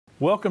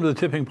Welcome to the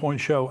Tipping Point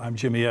Show. I'm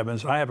Jimmy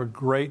Evans. I have a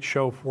great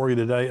show for you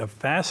today, a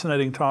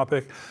fascinating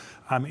topic.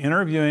 I'm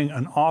interviewing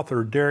an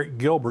author, Derek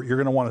Gilbert. You're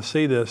going to want to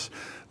see this.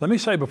 Let me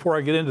say before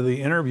I get into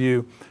the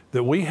interview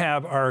that we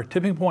have our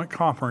Tipping Point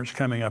Conference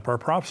coming up, our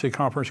Prophecy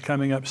Conference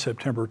coming up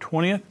September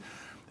 20th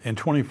and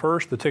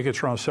 21st. The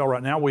tickets are on sale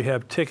right now. We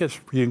have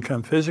tickets. You can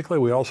come physically.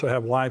 We also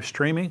have live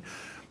streaming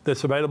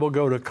that's available.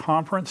 Go to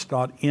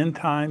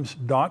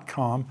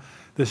conference.endtimes.com.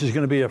 This is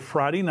going to be a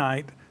Friday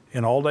night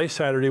and all day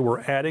Saturday.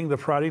 We're adding the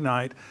Friday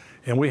night.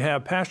 And we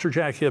have Pastor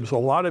Jack Hibbs. A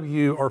lot of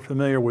you are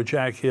familiar with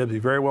Jack Hibbs.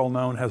 He's very well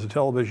known, has a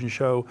television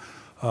show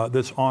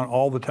that's on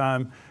all the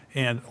time.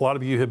 And a lot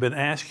of you have been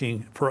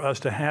asking for us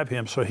to have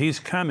him. So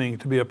he's coming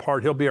to be a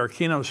part. He'll be our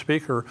keynote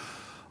speaker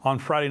on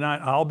Friday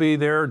night. I'll be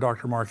there.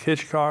 Dr. Mark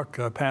Hitchcock,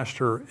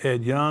 Pastor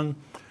Ed Young,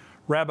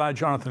 Rabbi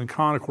Jonathan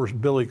Kahn, of course,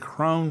 Billy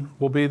Crone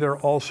will be there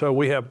also.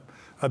 We have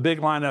a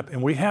big lineup.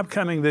 And we have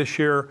coming this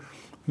year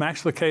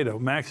Max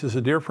Lucado. Max is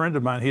a dear friend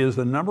of mine. He is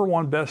the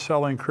 #1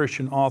 best-selling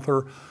Christian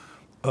author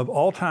of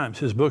all times.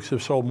 His books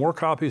have sold more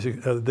copies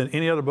than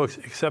any other books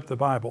except the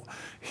Bible.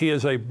 He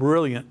is a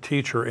brilliant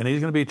teacher, and he's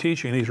going to be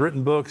teaching. He's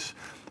written books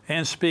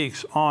and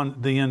speaks on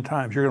the end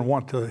times. You're going to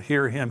want to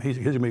hear him. He's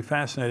going to be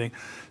fascinating.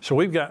 So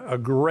we've got a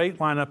great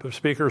lineup of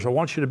speakers. I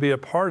want you to be a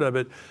part of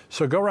it.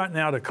 So go right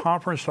now to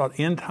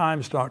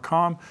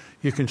conference.endtimes.com.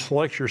 You can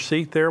select your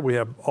seat there. We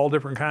have all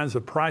different kinds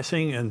of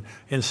pricing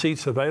and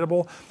seats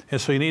available. And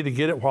so you need to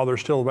get it while they're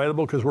still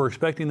available because we're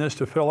expecting this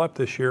to fill up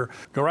this year.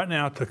 Go right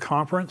now to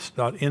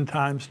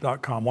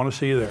conference.endtimes.com. Want to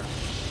see you there.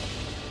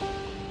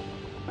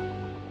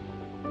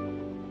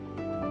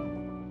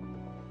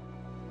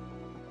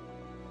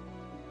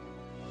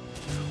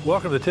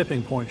 Welcome to the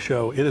Tipping Point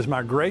Show. It is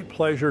my great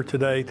pleasure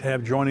today to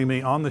have joining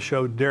me on the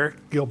show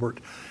Derek Gilbert.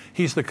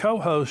 He's the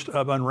co-host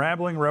of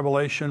Unraveling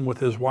Revelation with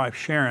his wife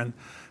Sharon.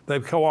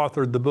 They've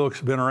co-authored the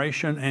books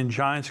Veneration and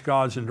Giants,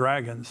 Gods, and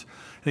Dragons.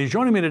 And he's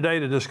joining me today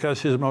to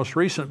discuss his most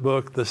recent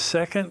book, The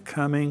Second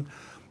Coming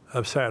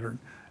of Saturn.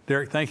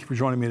 Derek, thank you for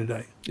joining me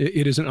today.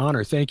 It is an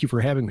honor. Thank you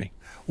for having me.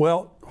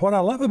 Well, what I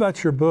love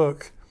about your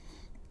book,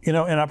 and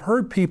I've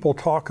heard people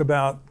talk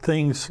about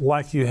things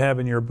like you have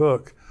in your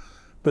book,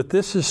 but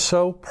this is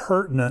so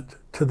pertinent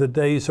to the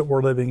days that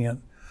we're living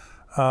in.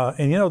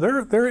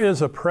 There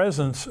is a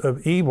presence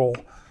of evil.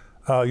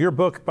 Your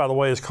book, by the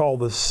way, is called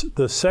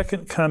The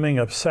Second Coming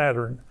of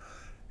Saturn.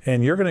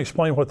 And you're going to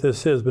explain what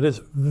this is, but it's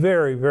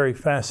very, very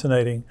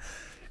fascinating.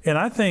 And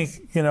I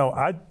think,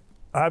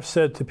 I've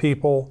said to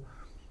people,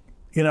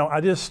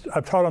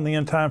 I've taught on the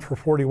end time for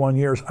 41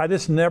 years. I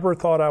just never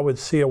thought I would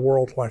see a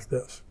world like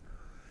this.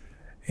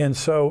 And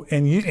so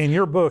in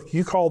your book,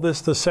 you call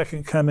this The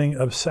Second Coming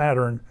of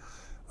Saturn.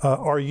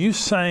 Are you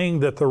saying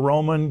that the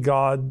Roman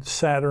god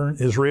Saturn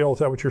is real? Is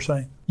that what you're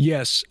saying?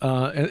 Yes.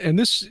 And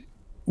this,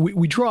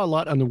 we draw a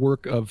lot on the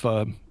work of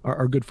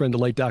our good friend, the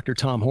late Dr.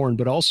 Tom Horn,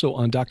 but also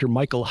on Dr.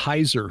 Michael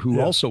Heiser, who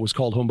also was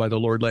called home by the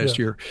Lord last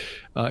year.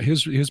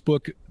 His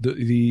book,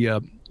 The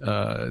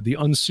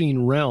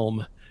Unseen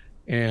Realm,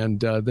 and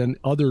then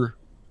other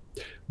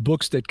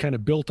books that kind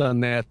of built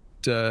on that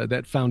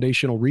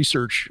foundational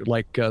research,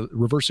 like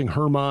Reversing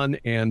Hermann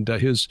and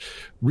his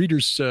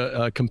readers'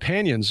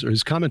 companions or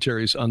his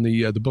commentaries on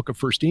the Book of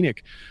First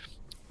Enoch,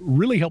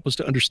 really help us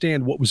to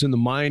understand what was in the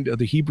mind of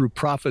the Hebrew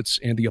prophets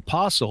and the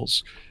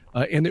apostles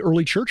and the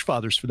early church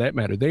fathers, for that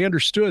matter. They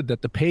understood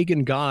that the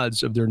pagan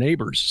gods of their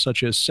neighbors,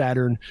 such as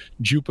Saturn,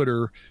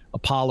 Jupiter,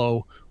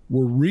 Apollo,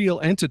 were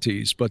real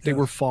entities, but they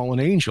were fallen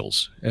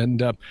angels.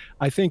 And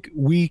I think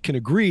we can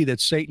agree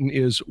that Satan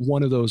is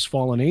one of those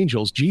fallen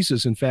angels.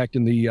 Jesus, in fact,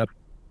 in the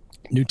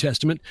New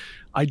Testament,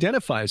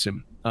 identifies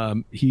him.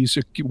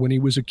 When he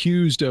was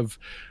accused of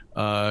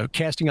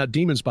casting out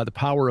demons by the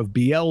power of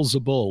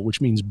Beelzebul,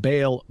 which means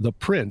Baal the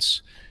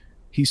prince,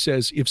 he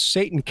says, if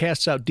Satan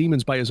casts out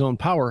demons by his own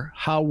power,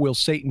 how will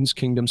Satan's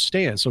kingdom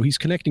stand? So he's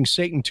connecting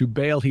Satan to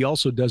Baal. He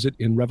also does it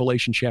in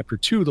Revelation chapter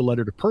 2, the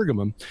letter to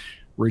Pergamum,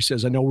 where he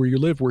says, I know where you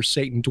live, where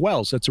Satan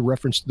dwells. That's a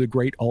reference to the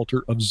great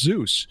altar of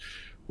Zeus.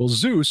 Well,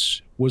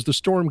 Zeus was the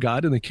storm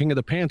god and the king of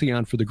the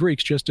pantheon for the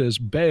Greeks, just as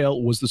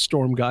Baal was the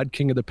storm god,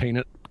 king of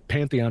the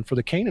pantheon for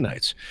the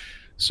Canaanites.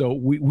 So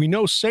we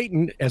know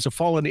Satan, as a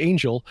fallen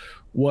angel,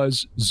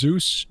 was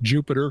Zeus,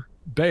 Jupiter,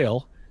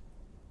 Baal,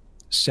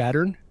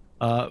 Saturn.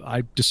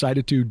 I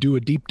decided to do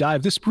a deep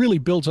dive. This really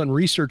builds on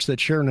research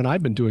that Sharon and I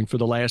have been doing for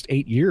the last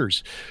 8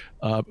 years.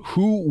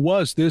 Who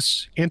was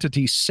this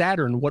entity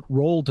Saturn? What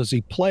role does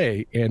he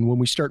play? And when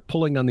we start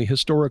pulling on the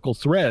historical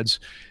threads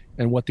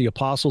and what the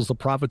apostles, the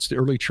prophets, the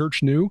early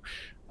church knew,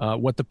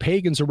 what the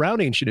pagans around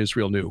ancient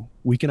Israel knew,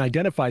 we can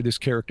identify this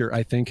character,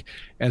 I think,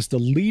 as the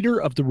leader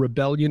of the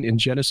rebellion in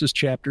Genesis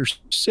chapter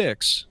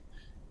 6,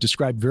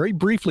 described very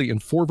briefly in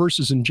 4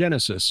 verses in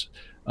Genesis,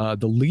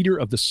 the leader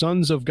of the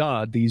sons of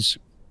God, these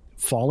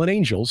fallen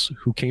angels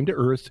who came to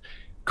earth,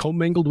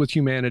 commingled with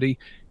humanity.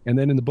 And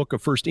then in the book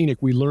of First Enoch,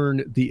 we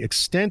learn the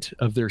extent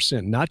of their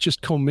sin, not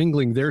just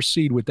commingling their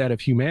seed with that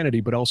of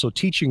humanity, but also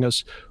teaching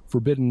us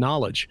forbidden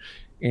knowledge.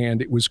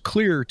 And it was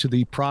clear to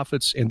the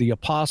prophets and the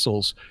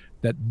apostles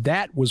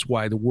that was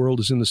why the world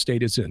is in the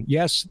state it's in.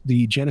 Yes,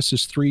 the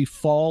Genesis 3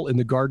 fall in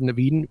the Garden of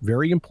Eden,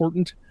 very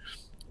important.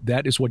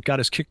 That is what got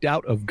us kicked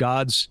out of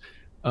God's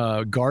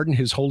garden,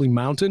 his holy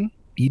mountain.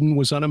 Eden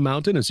was on a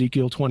mountain,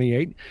 Ezekiel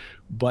 28.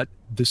 But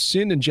the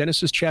sin in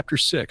Genesis chapter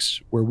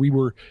 6, where we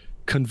were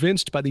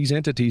convinced by these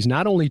entities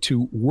not only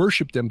to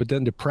worship them, but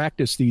then to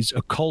practice these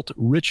occult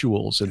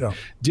rituals and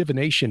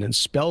divination and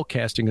spell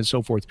casting and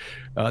so forth,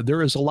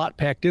 there is a lot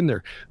packed in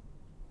there.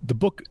 The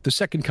book, The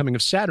Second Coming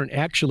of Saturn,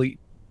 actually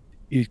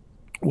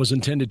was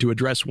intended to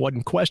address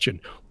one question.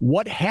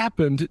 What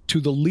happened to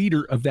the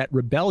leader of that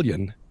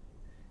rebellion?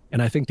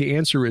 And I think the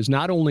answer is,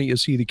 not only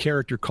is he the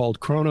character called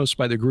Kronos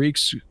by the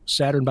Greeks,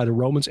 Saturn by the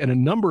Romans, and a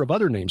number of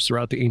other names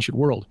throughout the ancient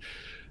world,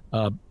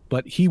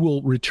 but he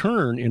will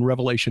return in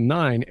Revelation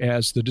 9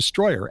 as the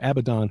destroyer,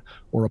 Abaddon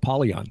or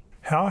Apollyon.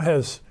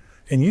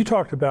 And you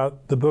talked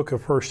about the book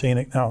of First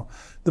Enoch. Now,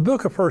 the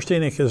book of First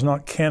Enoch is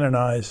not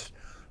canonized,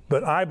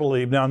 but I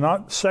believe, now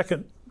not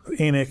Second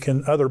Enoch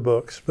and other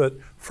books, but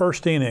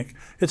First Enoch,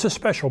 it's a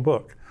special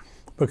book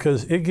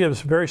because it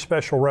gives very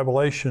special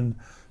revelation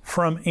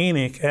from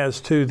Enoch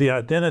as to the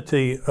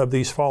identity of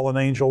these fallen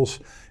angels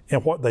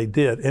and what they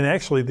did, and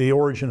actually the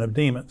origin of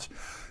demons.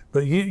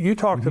 But you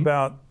talked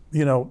about,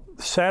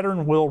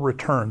 Saturn will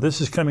return.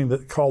 This is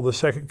called the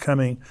second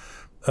coming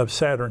of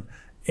Saturn.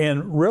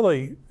 And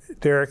really,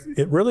 Derek,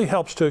 it really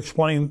helps to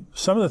explain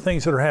some of the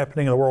things that are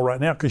happening in the world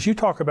right now, because you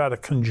talk about a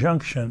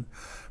conjunction,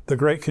 the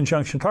Great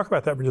Conjunction. Talk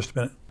about that for just a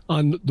minute.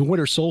 On the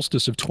winter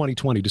solstice of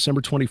 2020,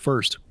 December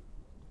 21st,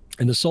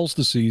 and the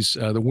solstices,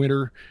 the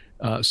winter,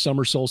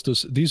 summer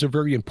solstice, these are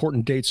very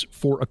important dates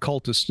for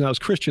occultists. Now, as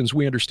Christians,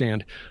 we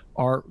understand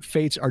our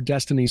fates, our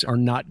destinies are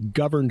not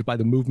governed by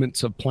the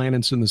movements of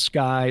planets in the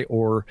sky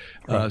or,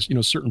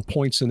 certain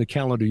points in the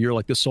calendar year,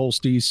 like the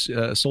solstices,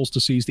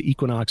 the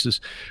equinoxes.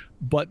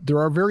 But there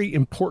are very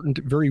important,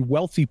 very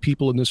wealthy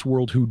people in this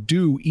world who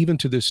do, even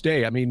to this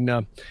day. I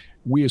mean,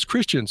 we as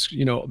Christians,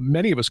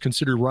 many of us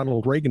consider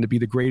Ronald Reagan to be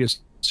the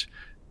greatest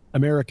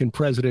American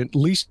president, at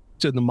least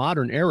in the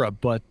modern era,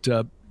 but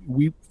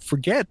we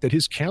forget that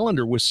his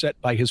calendar was set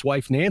by his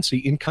wife, Nancy,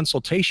 in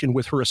consultation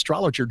with her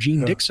astrologer,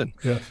 Jean Dixon.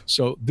 Yeah.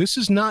 So this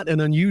is not an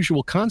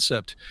unusual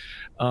concept.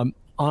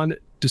 On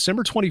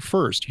December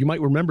 21st, you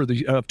might remember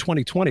of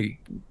 2020,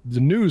 the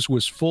news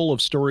was full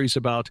of stories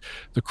about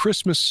the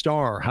Christmas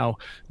star, how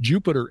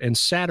Jupiter and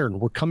Saturn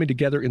were coming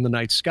together in the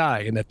night sky,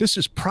 and that this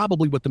is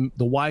probably what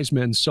the wise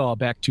men saw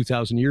back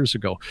 2,000 years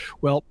ago.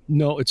 Well,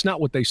 no, it's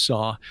not what they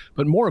saw.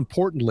 But more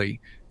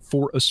importantly,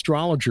 for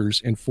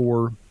astrologers and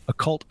for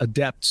occult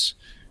adepts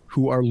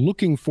who are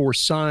looking for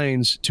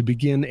signs to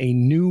begin a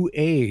new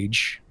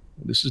age,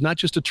 this is not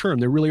just a term,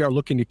 they really are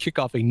looking to kick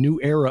off a new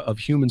era of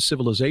human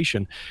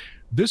civilization.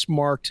 This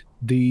marked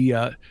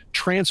the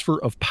transfer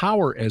of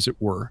power, as it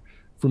were,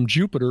 from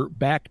Jupiter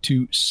back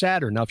to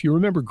Saturn. Now, if you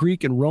remember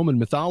Greek and Roman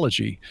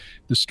mythology,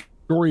 the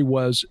story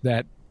was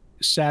that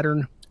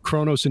Saturn,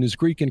 Kronos in his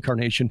Greek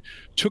incarnation,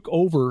 took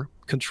over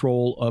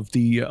control of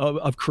the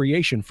of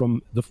creation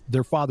from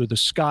their father, the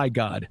sky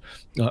god,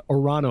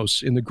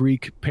 Oranos in the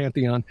Greek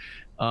pantheon.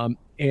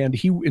 And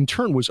he, in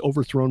turn, was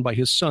overthrown by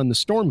his son, the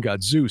storm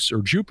god, Zeus,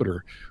 or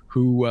Jupiter,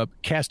 who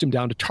cast him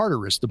down to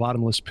Tartarus, the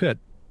bottomless pit.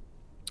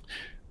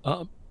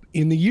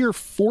 In the year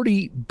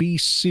 40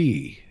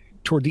 BC,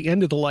 toward the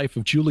end of the life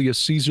of Julius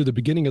Caesar, the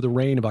beginning of the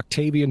reign of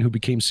Octavian, who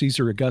became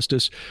Caesar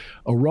Augustus,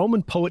 a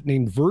Roman poet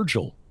named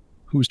Virgil,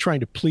 who was trying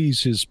to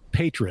please his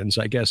patrons.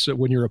 I guess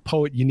when you're a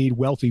poet, you need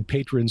wealthy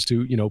patrons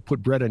to,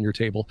 put bread on your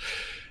table.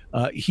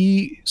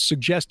 He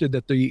suggested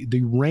that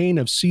the reign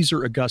of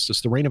Caesar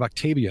Augustus, the reign of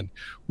Octavian,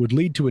 would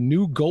lead to a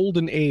new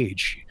golden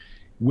age,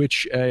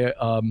 which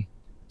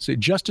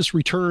justice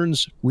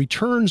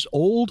returns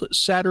old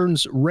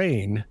Saturn's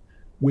reign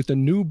with a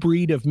new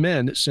breed of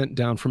men sent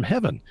down from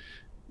heaven.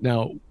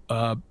 Now,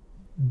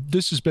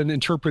 this has been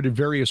interpreted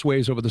various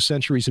ways over the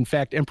centuries. In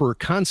fact, Emperor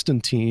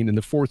Constantine in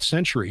the 4th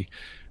century,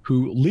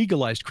 who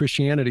legalized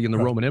Christianity in the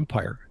Roman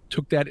Empire,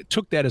 took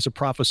that as a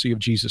prophecy of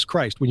Jesus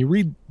Christ. When you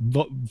read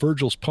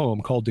Virgil's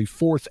poem called the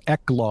Fourth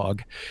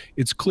Eclogue,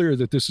 it's clear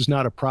that this is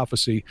not a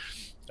prophecy,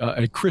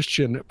 a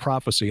Christian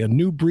prophecy. A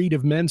new breed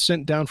of men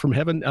sent down from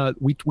heaven.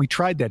 We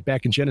tried that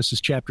back in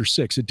Genesis chapter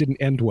 6. It didn't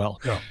end well.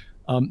 Yeah.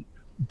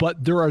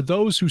 But there are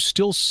those who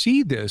still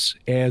see this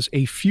as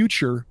a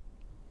future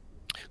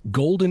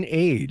golden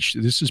age.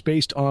 This is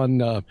based on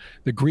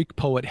the Greek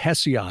poet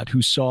Hesiod,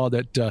 who saw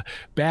that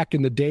back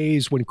in the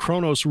days when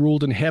Kronos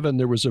ruled in heaven,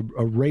 there was a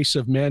race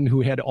of men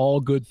who had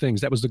all good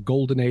things. That was the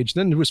golden age.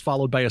 Then it was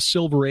followed by a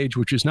silver age,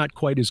 which is not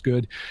quite as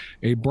good,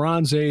 a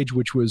bronze age,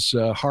 which was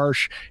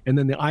harsh, and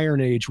then the iron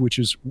age, which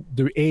is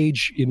the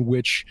age in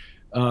which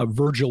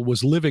Virgil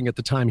was living at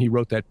the time he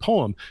wrote that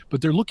poem. But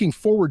they're looking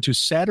forward to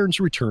Saturn's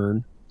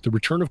return, the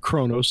return of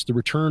Kronos, the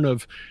return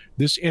of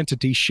this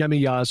entity,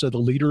 Shemiyaza, the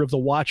leader of the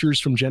Watchers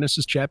from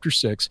Genesis chapter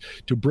 6,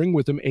 to bring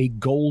with him a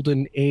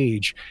golden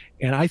age.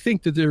 And I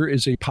think that there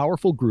is a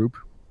powerful group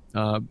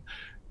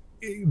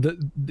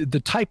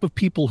the type of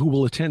people who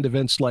will attend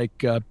events like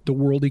the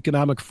World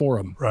Economic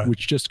Forum, right.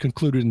 which just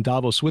concluded in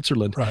Davos,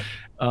 Switzerland, right.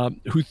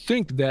 Who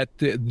think that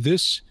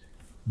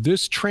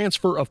this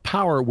transfer of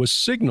power was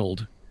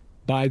signaled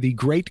by the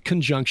Great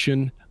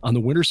Conjunction on the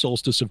winter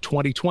solstice of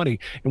 2020.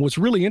 And what's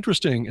really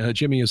interesting,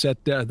 Jimmy, is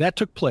that that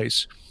took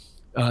place,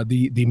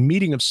 the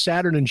meeting of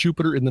Saturn and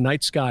Jupiter in the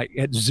night sky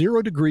at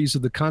 0 degrees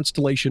of the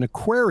constellation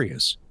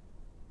Aquarius,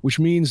 which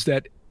means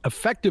that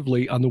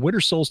effectively on the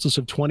winter solstice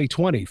of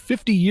 2020,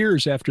 50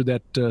 years after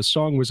that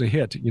song was a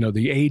hit,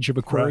 the age of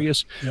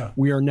Aquarius, right. yeah.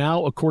 we are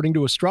now, according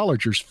to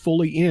astrologers,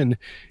 fully in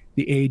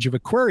the age of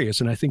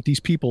Aquarius. And I think these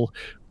people,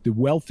 the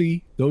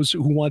wealthy, those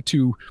who want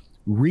to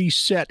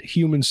reset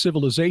human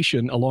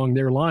civilization along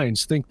their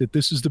lines, think that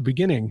this is the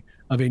beginning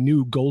of a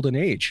new golden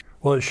age.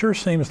 Well, it sure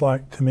seems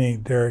like to me,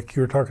 Derek,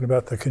 you were talking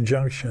about the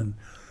conjunction.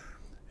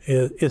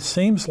 It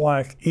seems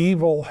like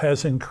evil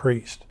has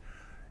increased,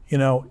 in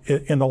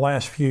the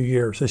last few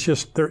years. It's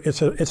just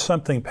it's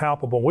something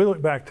palpable. We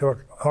look back to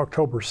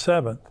October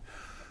 7th,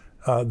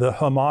 the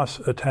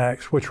Hamas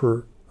attacks, which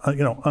were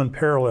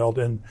unparalleled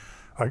in,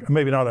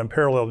 maybe not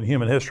unparalleled in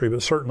human history,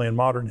 but certainly in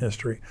modern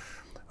history.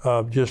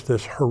 Just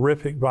this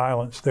horrific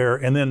violence there,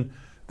 and then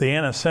the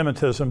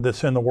anti-Semitism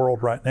that's in the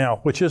world right now,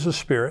 which is a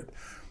spirit.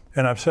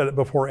 And I've said it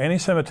before: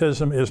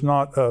 anti-Semitism is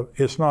not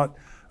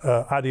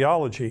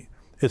ideology;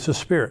 it's a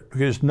spirit,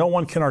 because no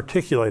one can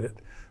articulate it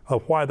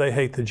of why they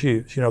hate the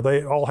Jews.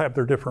 They all have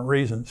their different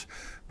reasons,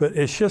 but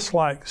it's just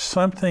like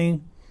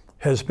something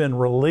has been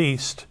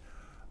released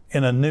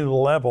in a new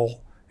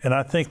level. And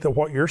I think that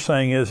what you're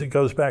saying is it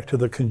goes back to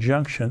the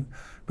conjunction.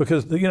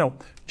 Because,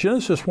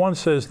 Genesis 1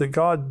 says that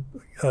God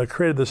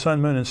created the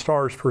sun, moon, and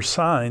stars for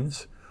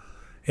signs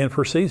and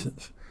for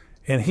seasons.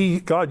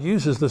 And God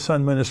uses the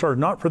sun, moon, and stars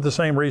not for the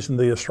same reason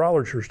the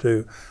astrologers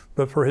do,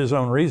 but for his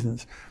own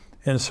reasons.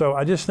 And so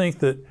I just think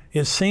that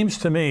it seems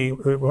to me,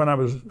 when I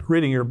was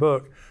reading your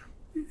book,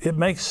 it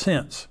makes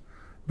sense.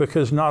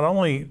 Because not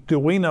only do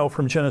we know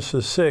from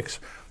Genesis 6,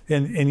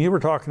 and you were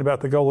talking about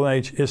the Golden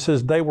Age, it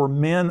says they were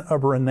men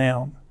of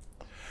renown.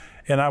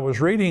 And I was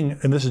reading,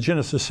 and this is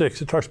Genesis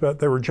 6, it talks about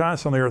there were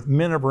giants on the earth,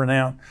 men of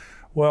renown.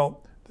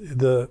 Well,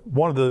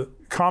 one of the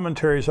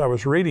commentaries I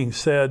was reading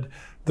said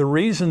the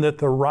reason that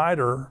the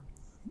writer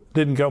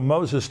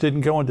Moses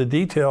didn't go into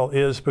detail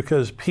is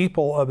because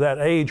people of that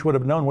age would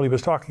have known what he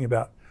was talking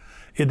about.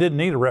 It didn't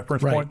need a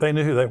reference point. They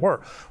knew who they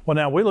were. Well,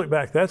 now we look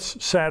back,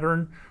 that's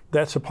Saturn,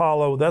 that's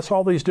Apollo, that's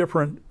all these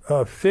different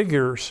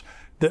figures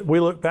that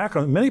we look back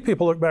on. Many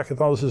people look back at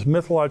those as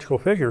mythological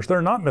figures.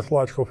 They're not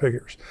mythological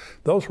figures.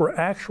 Those were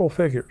actual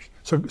figures.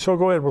 So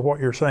go ahead with what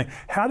you're saying.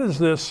 How does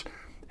this,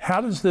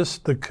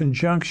 the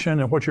conjunction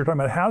and what you're talking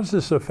about, how does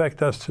this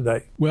affect us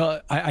today? Well,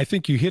 I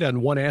think you hit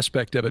on one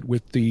aspect of it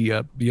with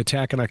the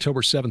attack on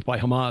October 7th by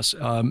Hamas.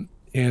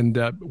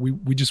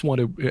 We just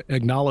want to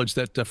acknowledge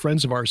that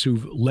friends of ours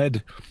who've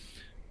led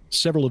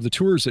several of the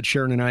tours that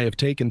Sharon and I have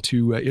taken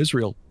to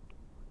Israel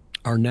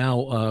are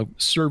now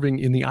serving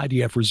in the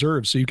IDF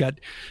reserves. So you've got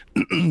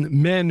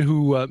men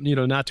who,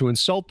 not to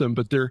insult them,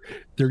 but they're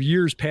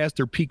years past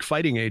their peak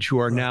fighting age, who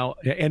are now,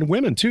 and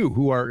women too,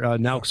 who are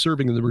now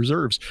serving in the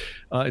reserves.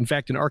 In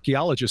fact, an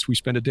archaeologist we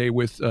spent a day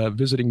with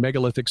visiting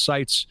megalithic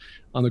sites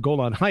on the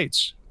Golan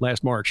Heights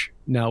last March,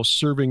 now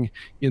serving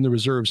in the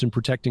reserves and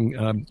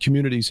protecting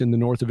communities in the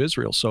north of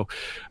Israel. So,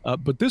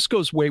 but this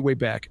goes way, way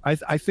back.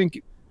 I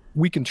think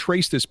we can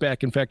trace this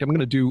back. In fact, I'm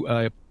going to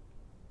do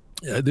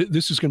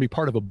this is going to be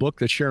part of a book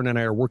that Sharon and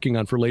I are working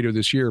on for later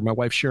this year. My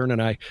wife Sharon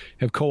and I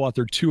have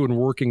co-authored 2 and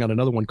working on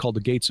another one called The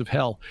Gates of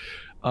Hell.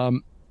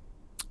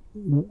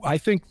 I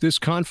think this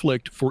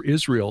conflict for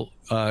Israel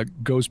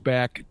goes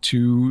back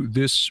to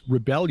this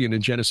rebellion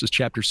in Genesis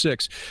chapter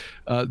 6.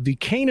 The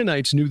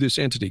Canaanites knew this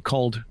entity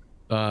called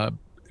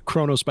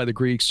Kronos by the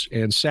Greeks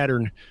and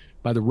Saturn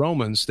by the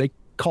Romans. They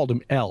called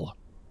him El.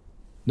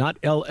 Not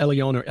El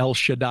Elyon or El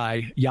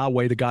Shaddai,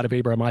 Yahweh, the God of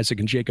Abraham, Isaac,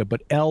 and Jacob,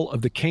 but El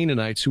of the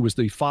Canaanites, who was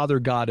the father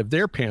god of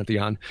their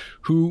pantheon,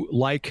 who,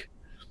 like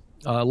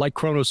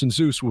Kronos and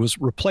Zeus, was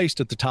replaced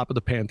at the top of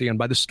the pantheon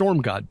by the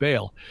storm god,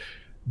 Baal.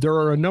 There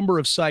are a number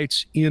of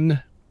sites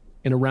in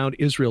and around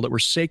Israel that were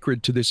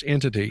sacred to this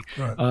entity.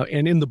 Right.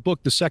 And in the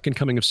book, The Second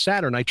Coming of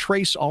Saturn, I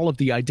trace all of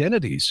the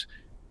identities.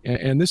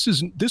 And this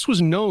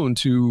was known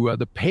to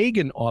the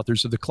pagan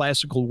authors of the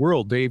classical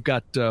world. They've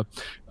got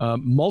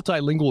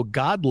multilingual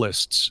god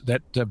lists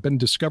that have been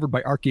discovered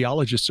by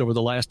archaeologists over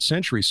the last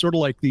century, sort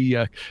of like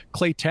the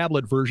clay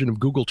tablet version of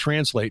Google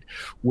Translate,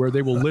 where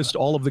they will list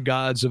all of the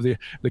gods of the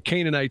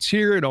Canaanites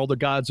here, and all the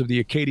gods of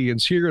the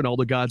Akkadians here, and all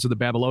the gods of the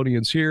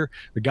Babylonians here,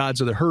 the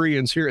gods of the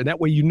Hurrians here. And that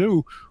way you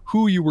knew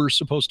who you were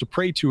supposed to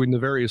pray to in the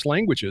various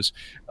languages.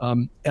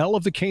 El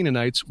of the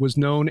Canaanites was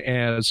known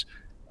as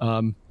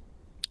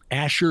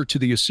Asher to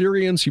the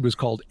Assyrians. He was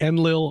called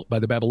Enlil by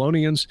the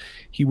Babylonians.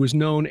 He was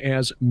known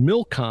as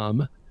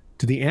Milcom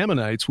to the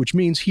Ammonites, which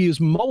means he is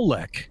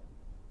Molech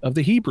of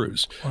the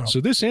Hebrews. Wow. So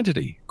this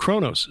entity,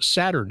 Kronos,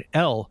 Saturn,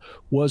 El,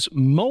 was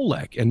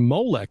Molech, and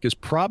Molech is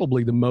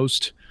probably the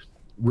most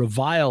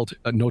reviled,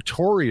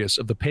 notorious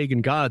of the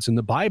pagan gods in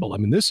the Bible. I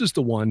mean, this is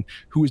the one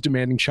who is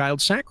demanding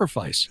child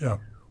sacrifice. Yeah.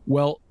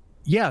 Well,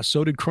 yeah,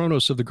 so did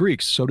Kronos of the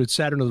Greeks. So did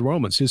Saturn of the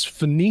Romans. His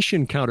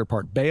Phoenician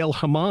counterpart, Baal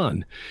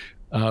Haman.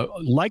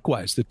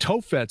 Likewise, the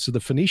Tophets of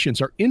the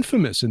Phoenicians are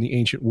infamous in the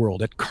ancient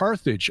world. At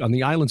Carthage, on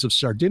the islands of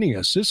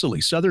Sardinia,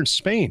 Sicily, southern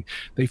Spain,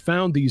 they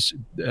found these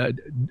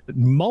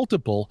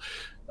multiple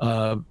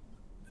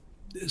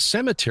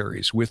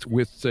cemeteries with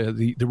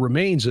the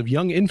remains of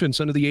young infants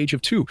under the age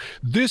of 2.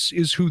 This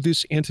is who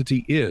this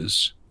entity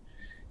is.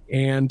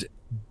 And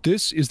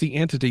this is the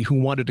entity who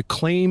wanted to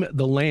claim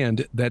the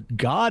land that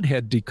God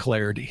had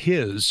declared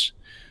his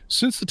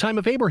since the time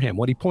of Abraham,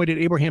 when he pointed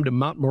Abraham to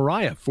Mount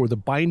Moriah for the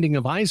binding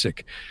of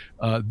Isaac.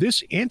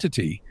 This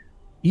entity,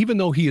 even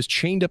though he is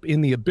chained up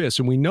in the abyss,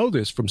 and we know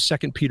this from 2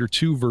 Peter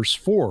 2, verse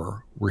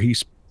 4, where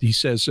he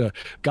says,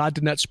 God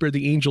did not spare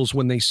the angels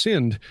when they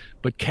sinned,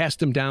 but cast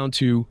them down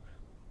to,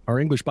 our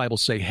English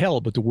Bibles say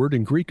hell, but the word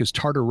in Greek is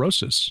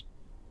Tartarosus,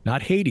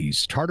 not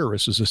Hades.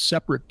 Tartarus is a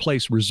separate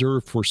place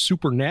reserved for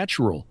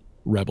supernatural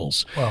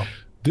rebels. Wow.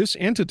 This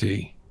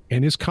entity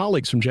and his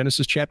colleagues from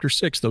Genesis chapter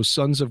 6, those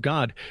sons of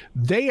God,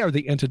 they are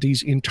the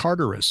entities in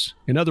Tartarus.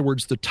 In other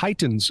words, the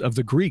titans of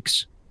the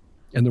Greeks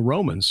and the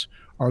Romans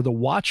are the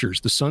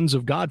watchers, the sons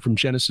of God from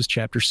Genesis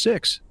chapter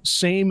 6.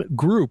 Same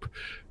group,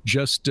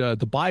 just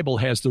the Bible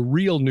has the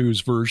real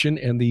news version,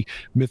 and the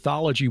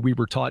mythology we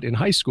were taught in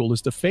high school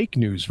is the fake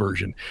news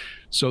version.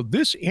 So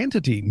this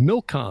entity,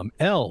 Milcom,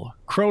 El,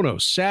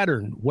 Kronos,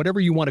 Saturn, whatever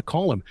you want to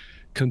call him,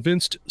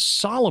 convinced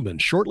Solomon,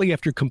 shortly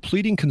after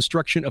completing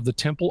construction of the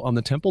temple on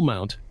the Temple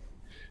Mount,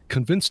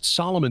 convinced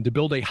Solomon to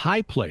build a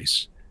high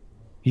place.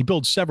 He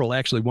built several,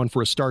 actually, one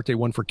for Astarte,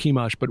 one for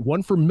Chemosh, but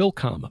one for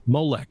Milcom,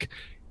 Molech,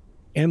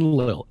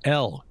 Enlil,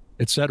 El,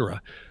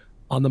 etc.,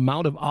 on the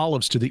Mount of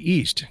Olives to the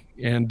east.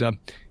 And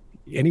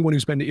anyone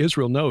who's been to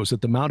Israel knows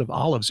that the Mount of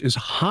Olives is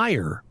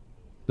higher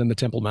than the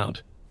Temple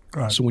Mount.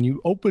 Right. So when you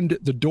opened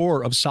the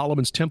door of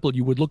Solomon's temple,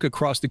 you would look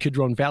across the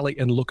Kidron Valley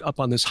and look up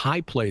on this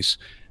high place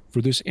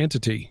for this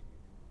entity,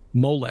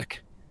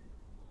 Molech.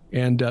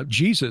 And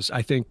Jesus,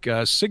 I think,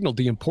 signaled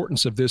the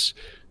importance of this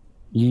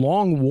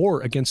long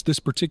war against this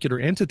particular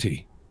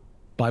entity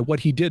by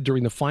what he did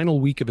during the final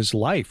week of his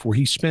life, where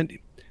he spent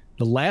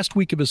the last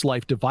week of his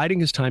life dividing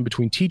his time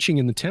between teaching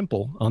in the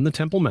temple, on the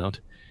Temple Mount,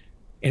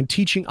 and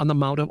teaching on the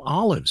Mount of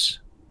Olives.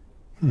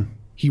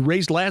 He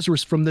raised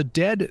Lazarus from the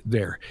dead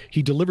there.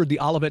 He delivered the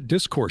Olivet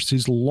Discourse,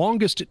 his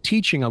longest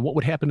teaching on what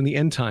would happen in the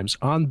end times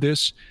on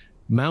this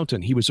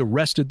mountain. He was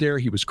arrested there.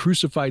 He was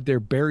crucified there,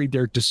 buried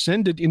there,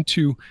 descended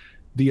into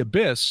the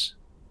abyss,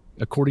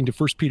 according to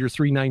 1 Peter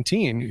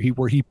 3:19,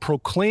 where he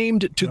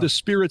proclaimed to the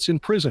spirits in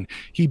prison.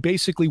 He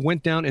basically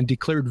went down and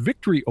declared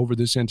victory over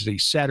this entity,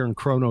 Saturn,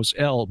 Kronos,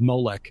 El,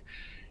 Molech.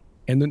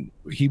 And then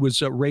he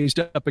was raised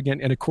up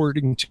again. And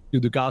according to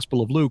the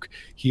Gospel of Luke,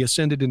 he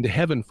ascended into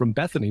heaven from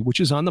Bethany, which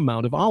is on the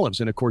Mount of Olives.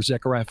 And of course,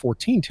 Zechariah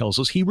 14 tells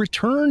us he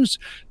returns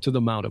to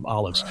the Mount of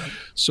Olives. Right.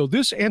 So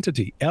this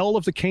entity, El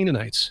of the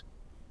Canaanites,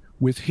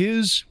 with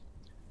his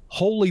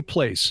holy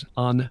place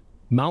on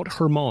Mount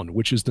Hermon,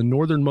 which is the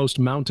northernmost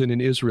mountain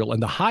in Israel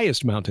and the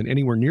highest mountain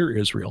anywhere near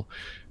Israel,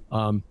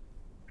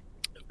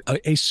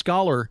 a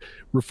scholar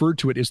referred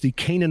to it as the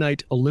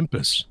Canaanite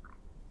Olympus.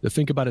 To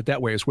think about it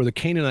that way, is where the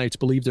Canaanites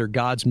believed their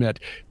gods met.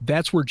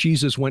 That's where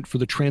Jesus went for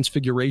the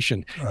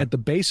transfiguration. Right. At the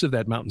base of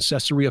that mountain,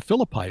 Caesarea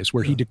Philippi, is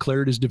where he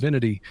declared his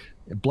divinity.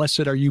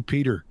 Blessed are you,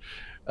 Peter.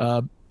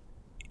 And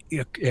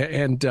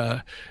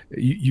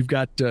you've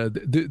got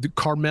the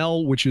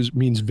Carmel, which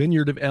means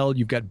vineyard of El.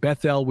 You've got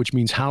Bethel, which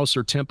means house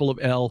or temple of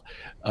El.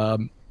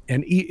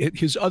 And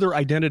his other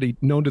identity,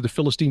 known to the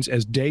Philistines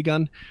as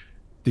Dagon,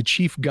 the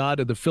chief god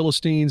of the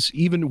Philistines,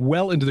 even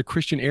well into the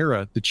Christian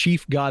era, the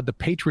chief god, the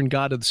patron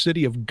god of the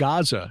city of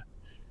Gaza,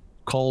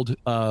 called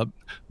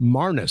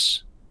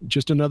Marnus,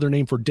 just another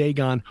name for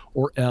Dagon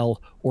or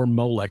El or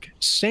Molech.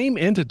 Same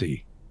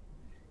entity.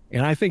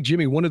 And I think,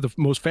 Jimmy, one of the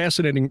most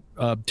fascinating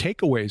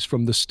takeaways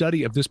from the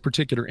study of this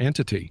particular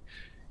entity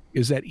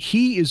is that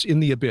he is in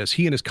the abyss,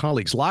 he and his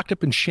colleagues, locked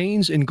up in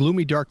chains and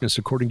gloomy darkness,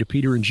 according to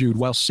Peter and Jude,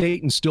 while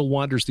Satan still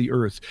wanders the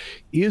earth.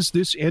 Is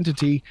this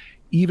entity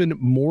even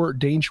more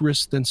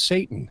dangerous than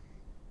Satan?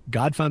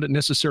 God found it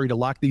necessary to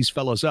lock these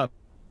fellows up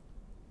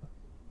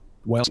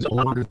while still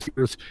wandering the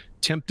earth,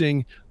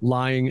 tempting,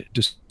 lying,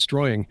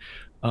 destroying.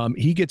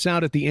 He gets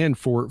out at the end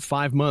for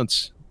 5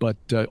 months, but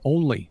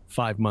only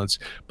 5 months.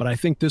 But I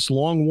think this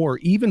long war,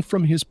 even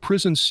from his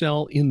prison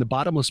cell in the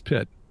bottomless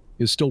pit,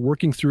 is still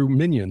working through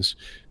minions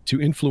to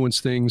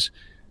influence things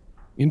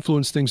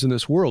in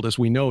this world. As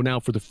we know now,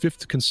 for the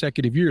 5th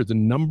consecutive year, the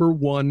number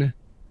one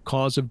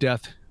cause of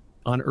death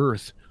on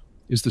earth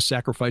is the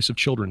sacrifice of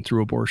children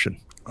through abortion.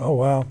 Oh,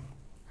 wow.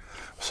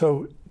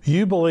 So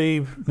you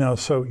believe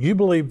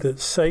that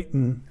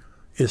Satan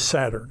is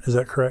Saturn, is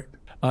that correct?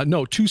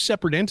 No, two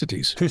separate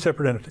entities. Two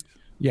separate entities.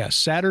 Yes,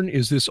 Saturn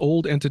is this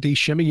old entity,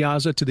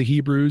 Shemiyaza to the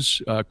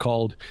Hebrews,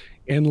 called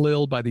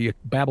Enlil by the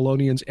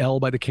Babylonians,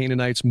 El by the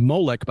Canaanites,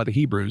 Molech by the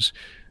Hebrews.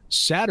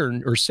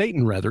 Satan,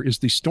 is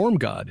the storm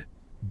god,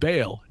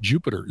 Baal,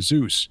 Jupiter,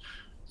 Zeus,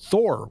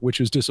 Thor,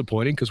 which is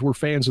disappointing because we're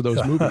fans of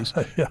those movies.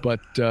 Yeah. But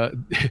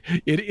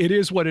it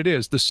is what it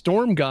is. The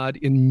storm god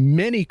in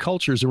many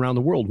cultures around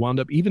the world wound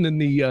up, even in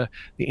the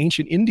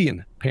ancient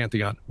Indian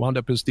pantheon, wound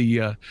up as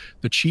the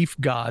chief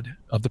god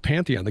of the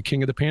pantheon, the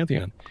king of the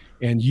pantheon.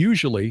 And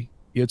usually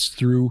it's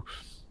through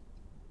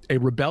a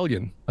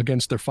rebellion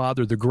against their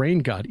father, the grain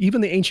god.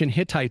 Even the ancient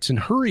Hittites and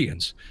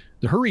Hurrians.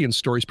 The Hurrian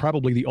story is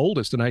probably the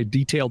oldest, and I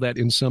detail that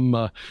in some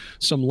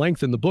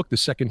length in the book, The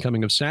Second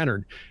Coming of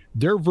Saturn.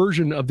 Their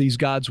version of these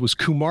gods was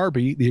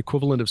Kumarbi, the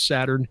equivalent of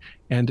Saturn,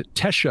 and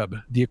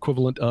Teshub, the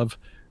equivalent of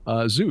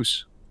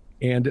Zeus.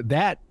 And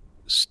that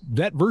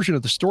version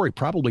of the story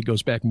probably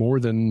goes back more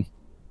than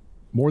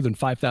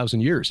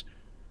 5,000 years.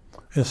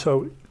 And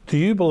so, do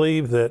you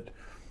believe that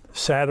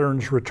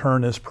Saturn's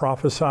return is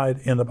prophesied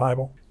in the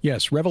Bible?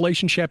 Yes,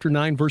 Revelation chapter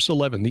 9, verse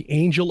 11, the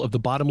angel of the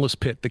bottomless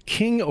pit, the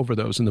king over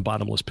those in the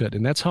bottomless pit.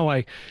 And that's how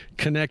I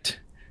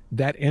connect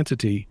that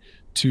entity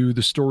to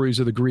the stories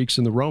of the Greeks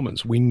and the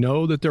Romans. We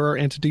know that there are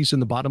entities in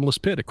the bottomless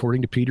pit,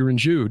 according to Peter and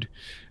Jude.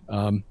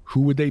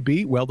 Who would they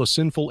be? Well, the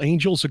sinful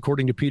angels,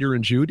 according to Peter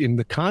and Jude, in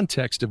the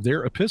context of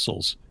their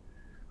epistles,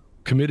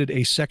 committed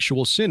a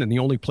sexual sin. And the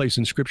only place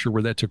in Scripture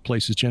where that took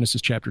place is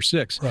Genesis chapter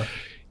 6. Right.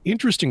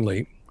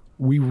 Interestingly,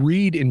 we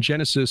read in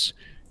Genesis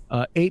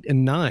 8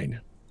 and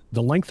 9,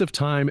 the length of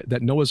time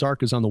that Noah's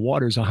Ark is on the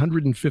water is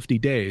 150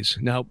 days.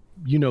 Now,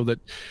 you know that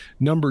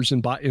numbers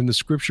in the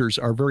Scriptures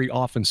are very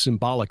often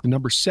symbolic. The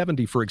number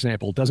 70, for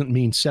example, doesn't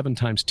mean 7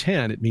 times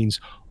 10. It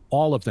means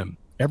all of them,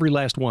 every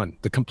last one,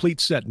 the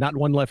complete set, not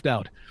one left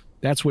out.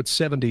 That's what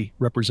 70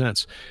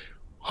 represents.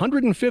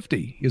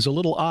 150 is a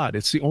little odd.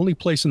 It's the only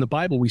place in the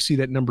Bible we see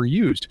that number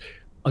used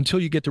until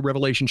you get to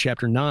Revelation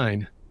chapter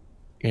 9,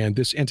 and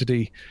this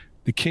entity,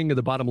 the king of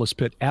the bottomless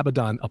pit,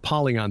 Abaddon,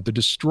 Apollyon, the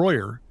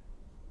destroyer,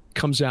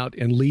 comes out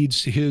and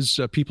leads his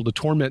people to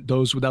torment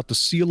those without the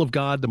seal of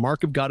God, the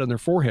mark of God on their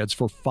foreheads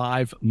for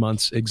 5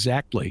 months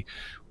exactly,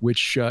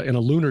 which in a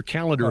lunar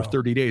calendar of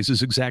 30 days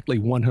is exactly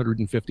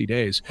 150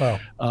 days. Wow.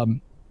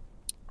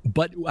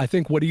 But I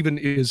think what even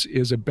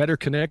is a better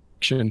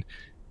connection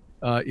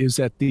is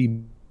that the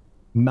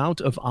Mount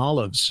of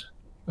Olives,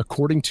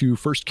 according to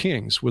 1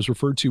 Kings, was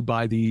referred to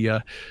by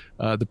the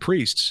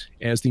priests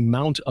as the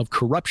Mount of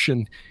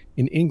Corruption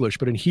in English,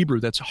 but in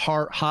Hebrew that's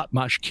Har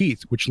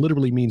Hatmashketh, which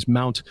literally means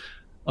Mount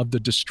of the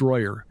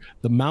Destroyer.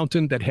 The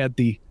mountain that had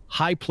the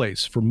high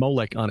place for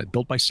Molech on it,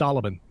 built by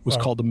Solomon, was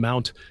called the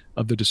Mount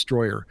of the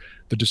Destroyer.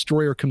 The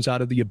Destroyer comes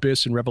out of the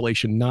abyss in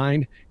Revelation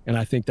 9, and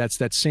I think that's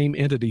that same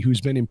entity who's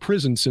been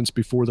imprisoned since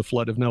before the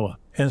flood of Noah.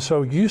 And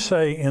so you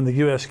say in the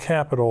U.S.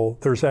 Capitol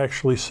there's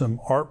actually some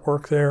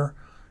artwork there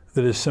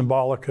that is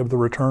symbolic of the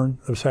return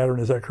of Saturn.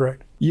 Is that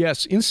correct?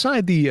 Yes.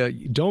 Inside the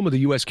dome of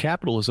the U.S.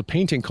 Capitol is a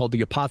painting called The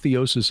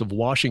Apotheosis of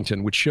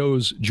Washington, which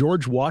shows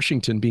George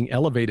Washington being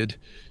elevated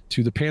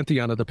to the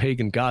pantheon of the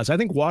pagan gods. I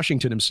think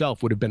Washington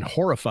himself would have been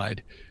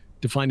horrified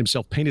to find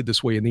himself painted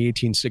this way in the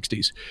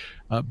 1860s.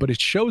 But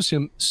it shows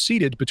him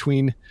seated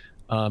between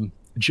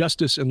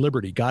justice and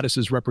liberty,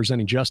 goddesses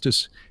representing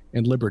justice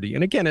and liberty.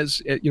 And again,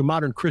 as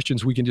modern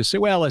Christians, we can just say,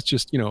 well, that's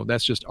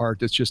just art.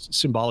 That's just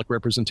symbolic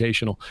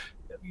representational.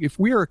 If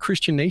we are a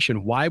Christian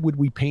nation, why would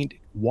we paint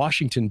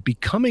Washington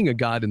becoming a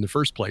god in the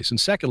first place?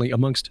 And secondly,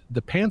 amongst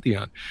the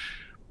pantheon.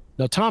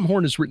 Now, Tom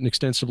Horn has written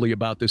extensively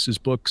about this. His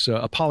books,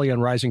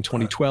 Apollyon Rising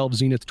 2012,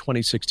 Zenith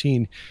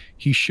 2016,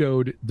 he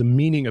showed the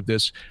meaning of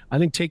this. I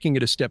think taking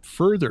it a step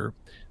further,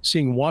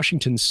 seeing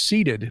Washington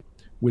seated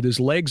with his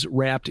legs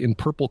wrapped in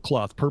purple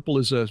cloth. Purple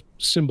is a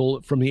symbol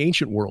from the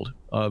ancient world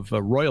of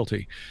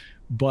royalty.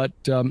 But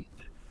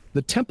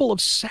the Temple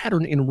of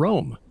Saturn in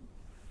Rome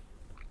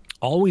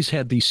always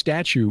had the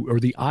statue or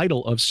the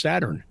idol of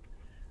Saturn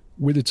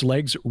with its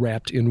legs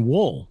wrapped in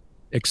wool,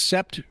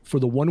 except for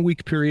the 1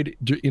 week period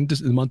in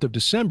the month of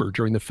December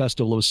during the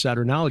festival of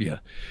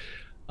Saturnalia.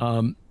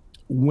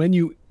 When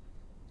you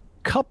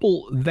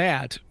couple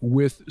that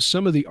with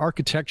some of the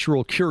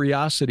architectural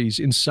curiosities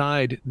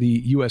inside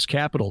the U.S.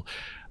 Capitol,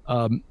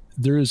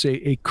 there is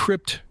a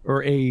crypt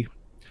or a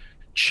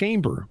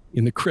chamber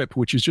in the crypt,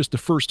 which is just the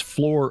first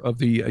floor of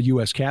the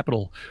U.S.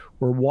 Capitol,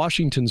 where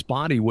Washington's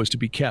body was to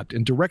be kept.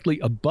 And directly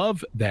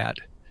above that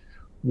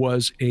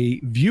was a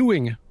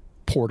viewing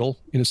portal,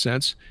 in a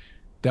sense,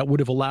 that would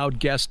have allowed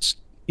guests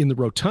in the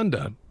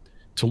rotunda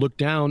to look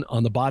down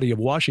on the body of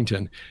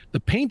Washington. The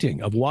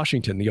painting of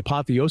Washington, the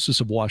apotheosis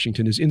of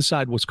Washington, is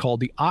inside what's called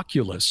the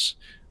oculus,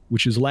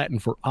 which is Latin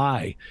for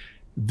eye.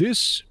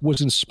 This was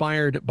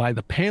inspired by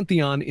the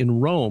Pantheon in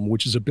Rome,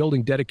 which is a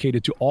building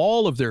dedicated to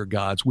all of their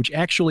gods, which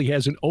actually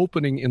has an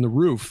opening in the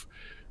roof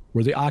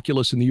where the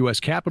oculus in the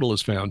U.S. Capitol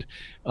is found.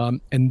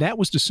 And that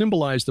was to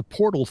symbolize the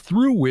portal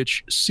through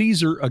which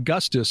Caesar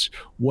Augustus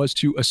was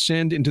to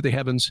ascend into the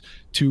heavens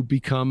to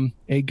become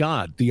a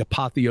god, the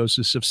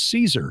apotheosis of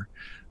Caesar.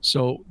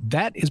 So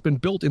that has been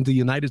built into the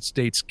United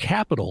States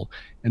Capitol.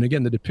 And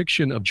again, the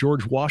depiction of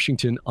George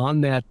Washington on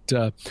that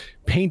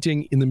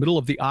painting in the middle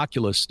of the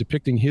oculus,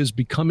 depicting his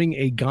becoming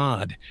a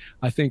god,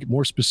 I think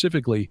more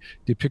specifically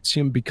depicts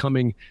him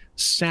becoming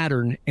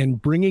Saturn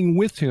and bringing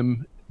with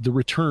him the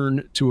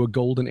return to a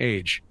golden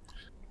age.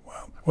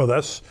 Well,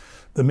 that's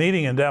the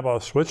meeting in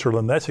Davos,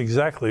 Switzerland. That's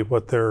exactly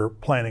what they're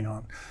planning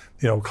on.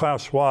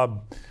 Klaus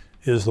Schwab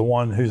is the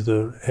one who's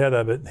the head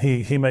of it.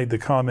 He made the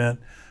comment,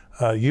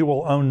 you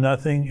will own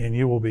nothing and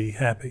you will be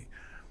happy.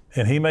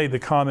 And he made the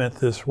comment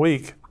this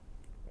week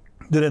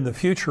that in the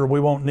future we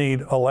won't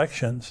need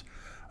elections.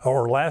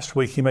 Or last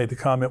week he made the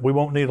comment, we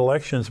won't need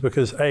elections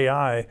because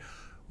AI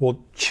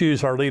will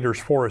choose our leaders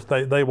for us.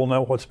 They will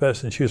know what's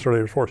best and choose our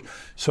leaders for us.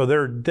 So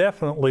they're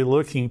definitely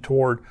looking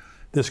toward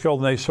this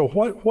golden age. So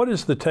what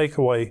is the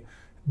takeaway,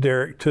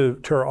 Derek, to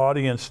our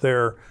audience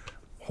there?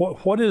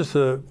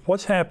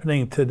 What's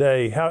happening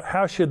today?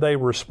 How should they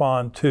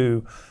respond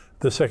to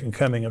the second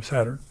coming of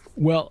Saturn?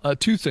 Well,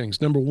 two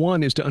things. Number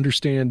one is to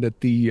understand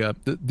that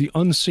the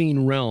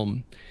unseen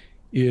realm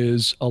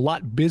is a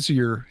lot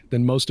busier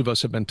than most of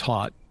us have been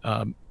taught.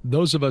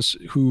 Those of us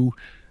who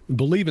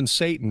believe in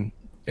Satan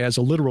as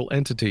a literal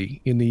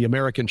entity in the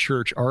American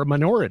church are a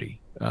minority.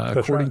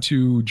 According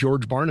to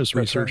George Barna's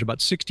research, about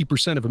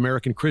 60% of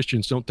American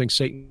Christians don't think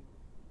Satan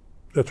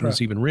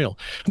is even real.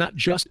 Not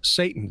just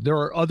Satan. There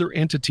are other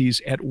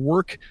entities at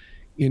work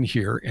in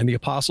here, and the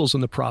apostles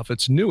and the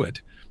prophets knew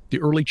it. The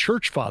early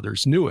church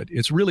fathers knew it.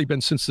 It's really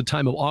been since the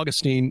time of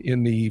Augustine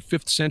in the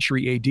 5th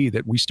century AD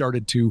that we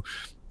started to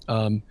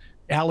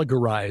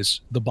allegorize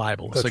the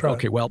Bible. It's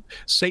okay, well,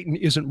 Satan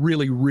isn't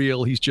really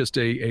real. He's just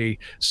a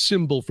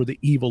symbol for the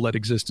evil that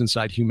exists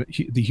inside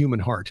the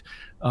human heart.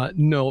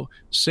 No,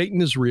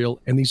 Satan is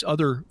real, and these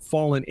other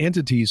fallen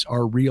entities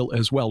are real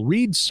as well.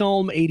 Read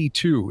Psalm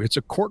 82. It's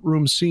a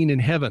courtroom scene in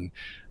heaven.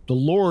 The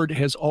Lord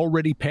has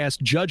already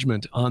passed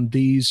judgment on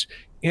these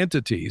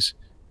entities,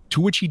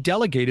 to which he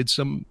delegated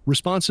some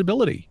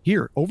responsibility.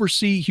 Here,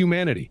 oversee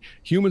humanity.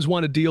 Humans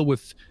want to deal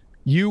with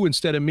you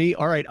instead of me.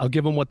 All right, I'll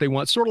give them what they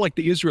want. Sort of like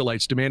the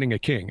Israelites demanding a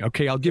king.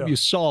 Okay, I'll give you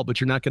Saul, but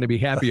you're not going to be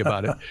happy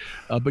about it.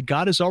 But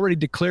God has already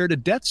declared a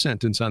death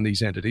sentence on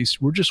these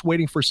entities. We're just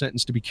waiting for a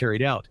sentence to be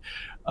carried out.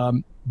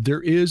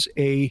 There is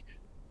a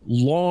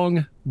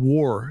long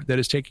war that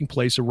is taking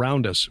place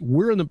around us.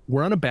 We're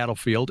on a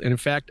battlefield, and in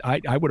fact,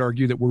 I would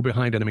argue that we're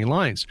behind enemy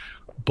lines.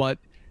 But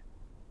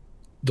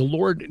the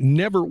Lord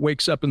never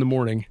wakes up in the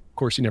morning. Of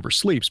course, he never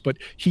sleeps, but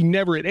he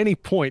never at any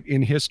point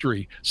in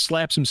history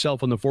slaps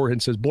himself on the forehead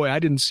and says, boy, I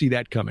didn't see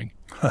that coming.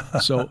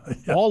 So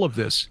all of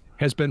this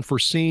has been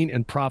foreseen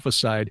and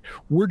prophesied.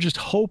 We're just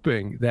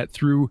hoping that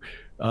through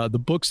the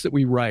books that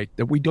we write,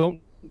 that we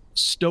don't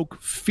stoke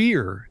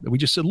fear, that we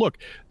just said, look,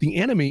 the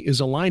enemy is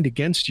aligned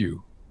against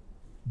you,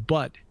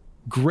 but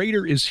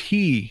greater is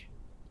he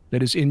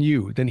that is in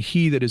you than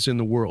he that is in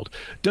the world.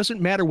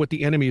 Doesn't matter what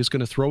the enemy is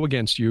going to throw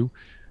against you.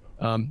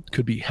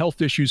 Could be health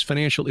issues,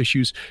 financial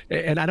issues.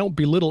 And I don't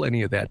belittle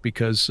any of that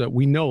because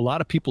we know a lot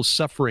of people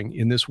suffering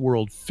in this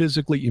world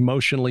physically,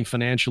 emotionally,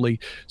 financially,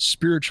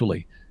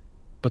 spiritually.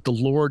 But the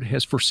Lord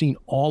has foreseen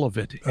all of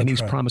it. And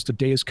he's promised a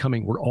day is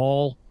coming where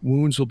all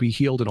wounds will be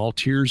healed and all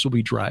tears will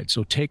be dried.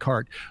 So take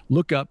heart.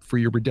 Look up, for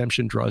your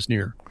redemption draws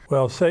near.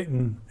 Well,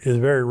 Satan is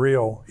very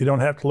real. You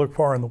don't have to look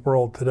far in the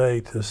world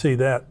today to see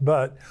that.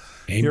 But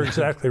Amen. You're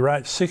exactly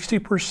right.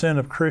 60%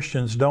 of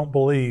Christians don't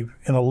believe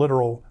in a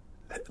literal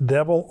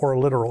devil or a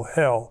literal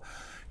hell.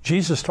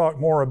 Jesus talked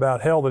more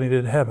about hell than he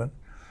did heaven.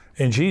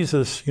 And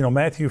Jesus,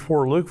 Matthew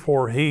 4, Luke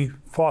 4, he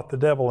fought the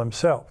devil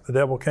himself. The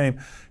devil came,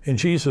 and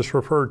Jesus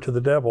referred to the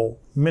devil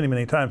many,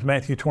 many times.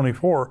 Matthew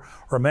 24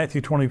 or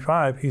Matthew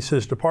 25, he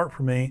says, depart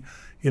from me,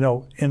 in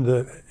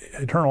the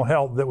eternal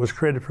hell that was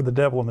created for the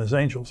devil and his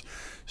angels.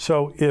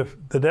 So if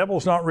the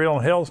devil's not real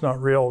and hell's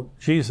not real,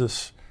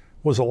 Jesus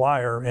was a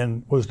liar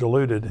and was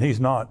deluded.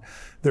 He's not.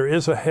 There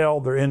is a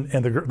hell. And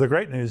the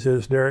great news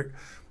is, Derek,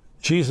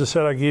 Jesus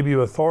said, I give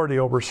you authority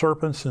over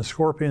serpents and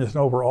scorpions and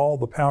over all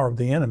the power of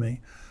the enemy,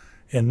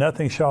 and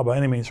nothing shall by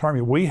any means harm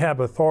you. We have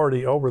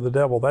authority over the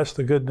devil. That's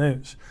the good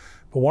news.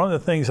 But one of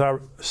the things I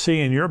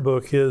see in your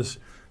book is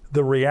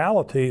the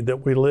reality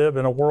that we live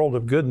in a world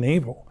of good and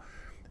evil,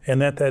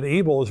 and that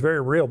evil is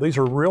very real. These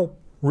are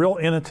real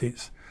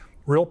entities,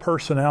 real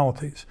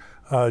personalities.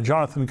 Rabbi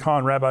Jonathan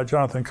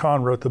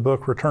Cahn wrote the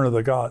book Return of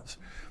the Gods.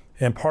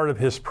 And part of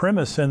his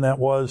premise in that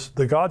was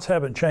the gods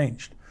haven't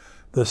changed.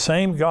 The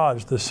same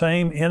gods, the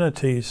same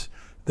entities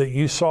that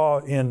you saw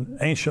in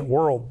ancient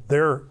world,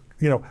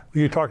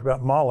 you talked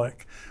about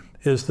Molech,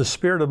 is the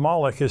spirit of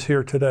Molech is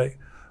here today.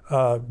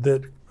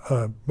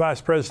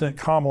 Vice President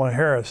Kamala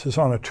Harris is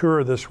on a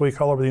tour this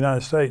week all over the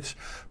United States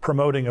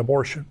promoting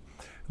abortion.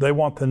 They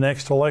want the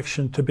next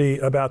election to be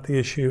about the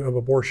issue of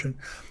abortion.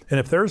 And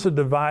if there's a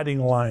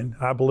dividing line,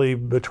 I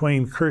believe,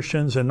 between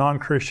Christians and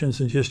non-Christians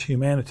and just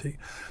humanity,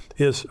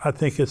 I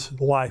think it's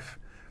life.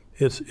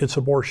 It's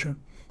abortion.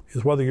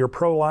 Is whether you're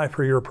pro-life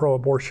or you're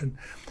pro-abortion.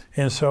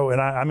 And so,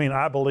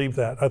 I believe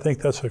that. I think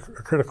that's a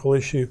critical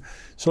issue.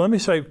 So let me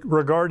say,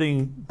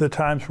 regarding the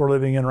times we're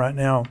living in right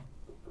now,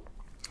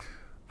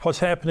 what's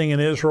happening in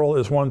Israel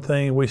is one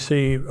thing. We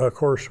see, of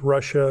course,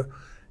 Russia,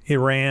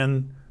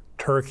 Iran,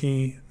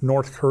 Turkey,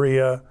 North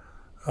Korea,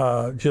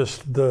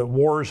 just the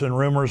wars and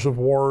rumors of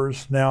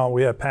wars. Now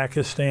we have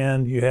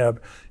Pakistan, you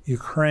have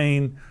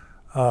Ukraine,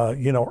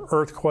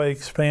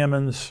 earthquakes,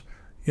 famines,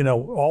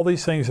 all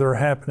these things that are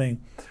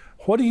happening.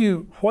 What do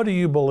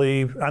you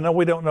believe? I know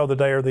we don't know the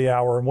day or the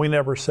hour, and we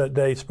never set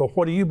dates, but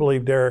what do you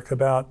believe, Derek,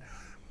 about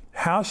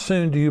how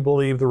soon do you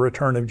believe the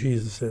return of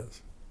Jesus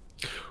is?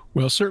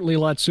 Well, certainly a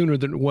lot sooner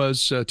than it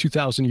was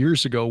 2,000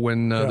 years ago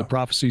when the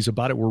prophecies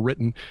about it were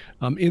written.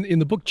 In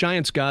the book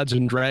Giants, Gods,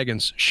 and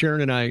Dragons,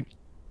 Sharon and I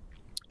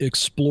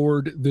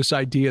explored this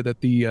idea that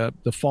the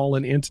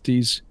fallen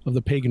entities of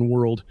the pagan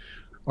world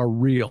are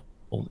real.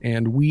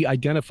 And we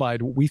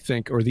identified what we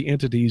think are the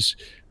entities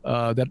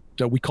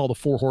that we call the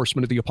four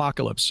horsemen of the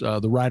apocalypse.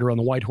 The rider on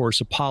the white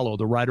horse, Apollo;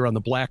 the rider on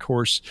the black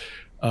horse,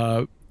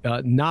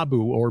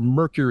 Nabu or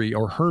Mercury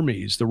or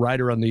Hermes; the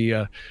rider on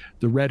the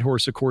red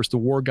horse, of course, the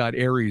war god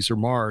Ares or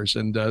Mars;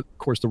 and of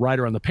course the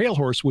rider on the pale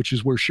horse, which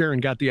is where Sharon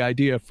got the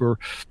idea for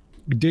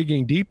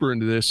digging deeper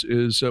into this,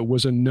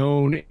 was a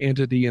known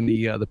entity in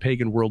the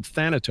pagan world,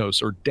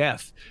 Thanatos or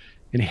Death,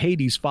 and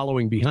Hades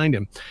following behind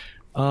him.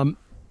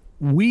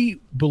 We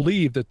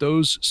believe that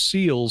those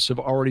seals have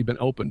already been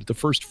opened, the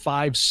first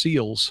 5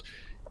 seals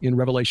in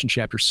Revelation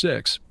chapter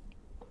 6,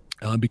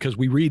 because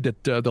we read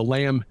that the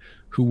Lamb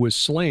who was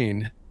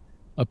slain,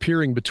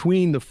 appearing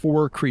between the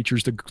 4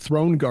 creatures, the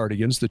throne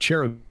guardians, the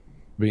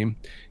cherubim,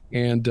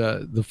 and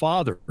the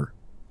Father,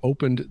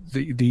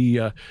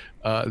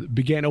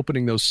 began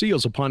opening those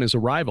seals upon his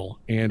arrival.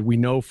 And we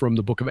know from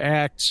the book of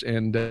Acts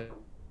and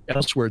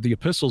elsewhere, the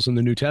epistles in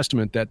the New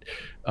Testament, that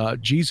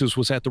Jesus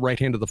was at the right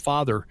hand of the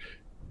Father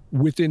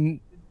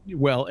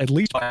at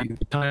least by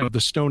the time of the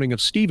stoning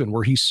of Stephen,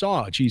 where he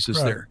saw Jesus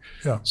there.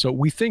 Yeah. So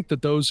we think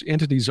that those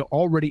entities are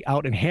already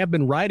out and have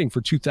been riding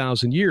for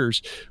 2,000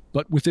 years,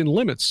 but within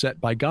limits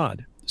set by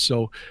God.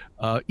 So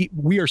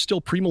we are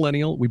still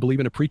premillennial. We believe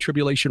in a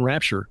pre-tribulation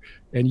rapture,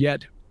 and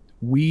yet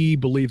we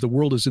believe the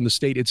world is in the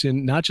state it's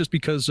in, not just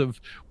because of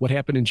what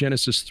happened in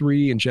Genesis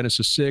 3 and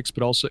Genesis 6,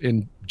 but also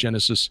in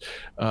Genesis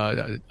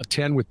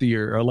 11 with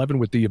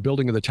the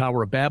building of the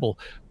Tower of Babel,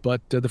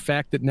 but the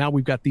fact that now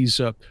we've got these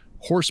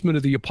horsemen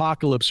of the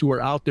apocalypse who are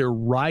out there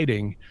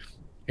riding,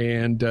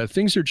 and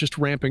things are just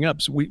ramping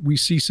up. So we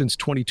see since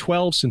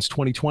 2012, since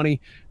 2020,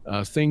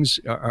 things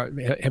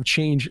have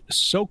changed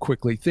so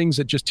quickly. Things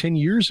that just 10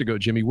 years ago,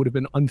 Jimmy, would have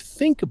been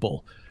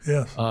unthinkable.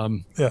 Yes.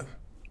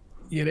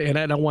 And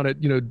I don't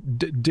want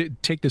to,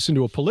 take this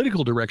into a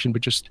political direction,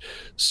 but just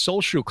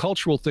social,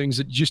 cultural things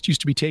that just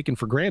used to be taken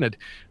for granted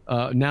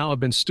now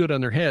have been stood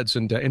on their heads,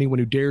 and anyone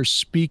who dares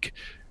speak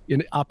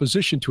in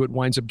opposition to it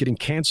winds up getting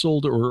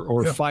canceled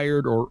or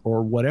fired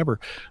or whatever.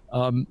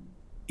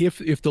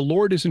 If the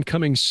Lord isn't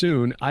coming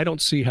soon, I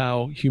don't see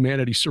how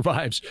humanity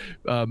survives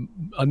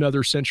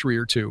another century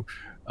or two.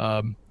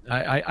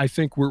 I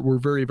think we're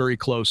very, very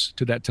close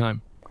to that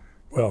time.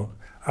 Well,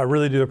 I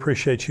really do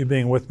appreciate you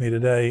being with me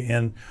today.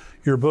 And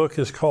your book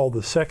is called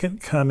The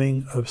Second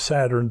Coming of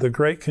Saturn, The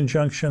Great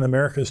Conjunction,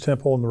 America's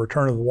Temple, and the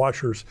Return of the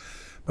Watchers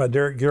by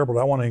Derek Gilbert.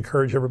 I want to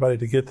encourage everybody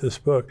to get this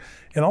book.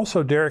 And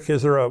also, Derek,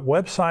 is there a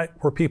website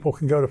where people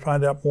can go to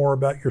find out more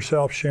about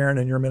yourself, Sharon,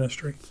 and your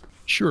ministry?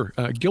 Sure.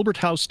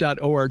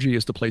 Gilberthouse.org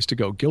is the place to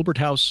go.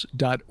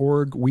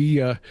 Gilberthouse.org.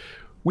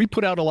 We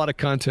put out a lot of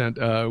content.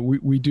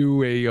 We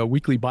do a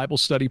weekly Bible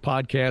study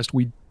podcast.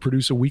 We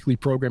produce a weekly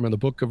program on the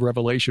book of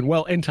Revelation.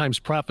 Well, end times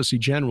prophecy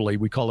generally.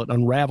 We call it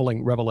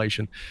Unraveling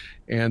Revelation.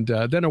 And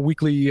then a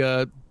weekly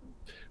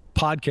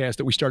podcast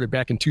that we started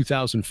back in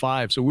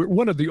 2005. So we're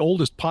one of the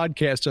oldest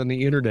podcasts on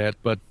the internet,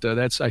 but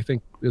that's, I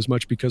think, as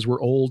much because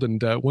we're old.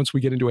 And once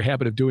we get into a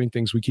habit of doing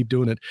things, we keep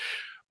doing it.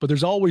 But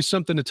there's always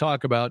something to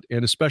talk about.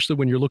 And especially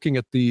when you're looking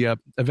at the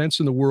events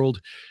in the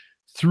world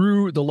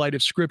through the light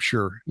of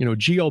Scripture,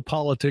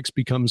 geopolitics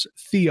becomes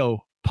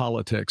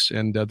theopolitics,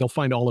 and they'll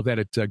find all of that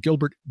at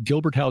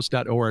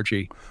gilberthouse.org.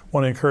 I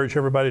want to encourage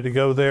everybody to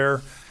go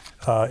there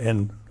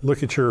and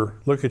look at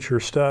your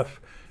stuff.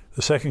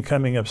 The Second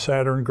Coming of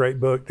Saturn, great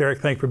book. Derek,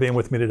 thanks for being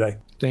with me today.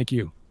 Thank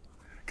you.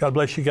 God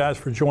bless you guys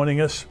for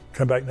joining us.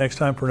 Come back next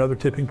time for another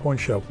Tipping Point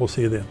show. We'll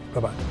see you then.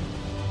 Bye-bye.